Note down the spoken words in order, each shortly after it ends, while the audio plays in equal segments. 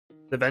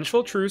The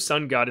Vengeful True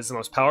Sun God is the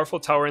most powerful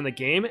tower in the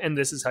game, and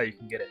this is how you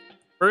can get it.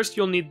 First,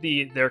 you'll need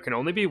the There Can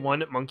Only Be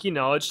One Monkey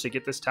Knowledge to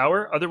get this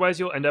tower, otherwise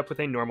you'll end up with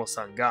a normal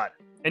Sun God.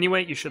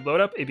 Anyway, you should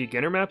load up a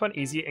beginner map on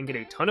easy and get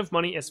a ton of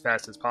money as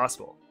fast as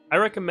possible. I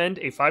recommend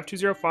a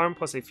 520 farm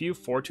plus a few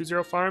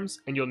 420 farms,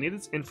 and you'll need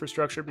this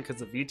infrastructure because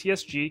the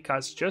VTSG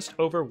costs just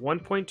over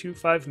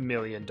 $1.25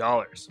 million.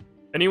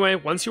 Anyway,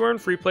 once you are in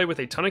free play with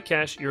a ton of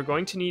cash, you're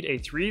going to need a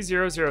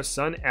 300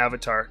 Sun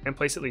avatar and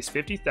place at least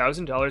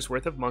 $50,000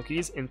 worth of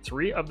monkeys in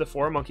 3 of the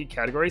 4 monkey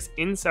categories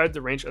inside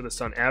the range of the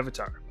Sun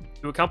avatar.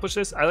 To accomplish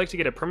this, I like to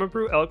get a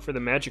Permabrew Elk for the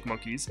magic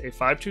monkeys, a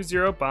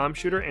 520 bomb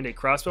shooter and a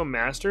crossbow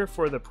master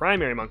for the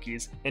primary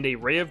monkeys, and a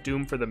Ray of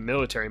Doom for the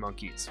military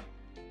monkeys.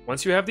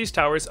 Once you have these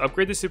towers,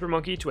 upgrade the super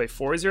monkey to a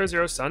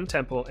 400 Sun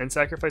temple and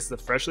sacrifice the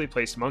freshly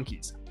placed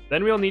monkeys.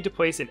 Then we'll need to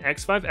place an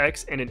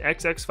X5X and an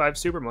XX5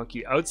 super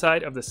monkey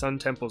outside of the Sun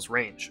temple's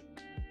range.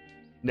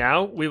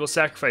 Now, we will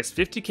sacrifice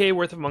 50k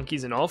worth of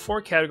monkeys in all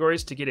 4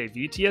 categories to get a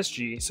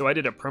VTSG, so I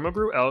did a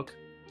Permabrew Elk,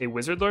 a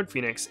Wizard Lord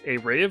Phoenix, a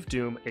Ray of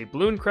Doom, a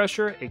Balloon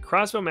Crusher, a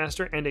Crossbow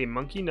Master, and a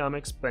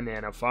Monkeynomics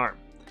Banana Farm.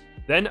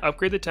 Then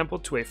upgrade the temple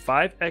to a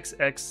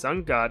 5XX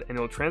Sun God and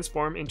it will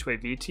transform into a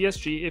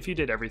VTSG if you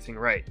did everything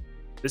right.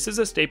 This is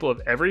a staple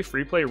of every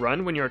free play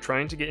run when you are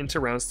trying to get into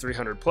rounds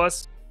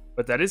 300+,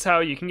 but that is how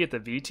you can get the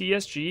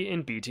VTSG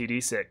in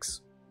BTD6.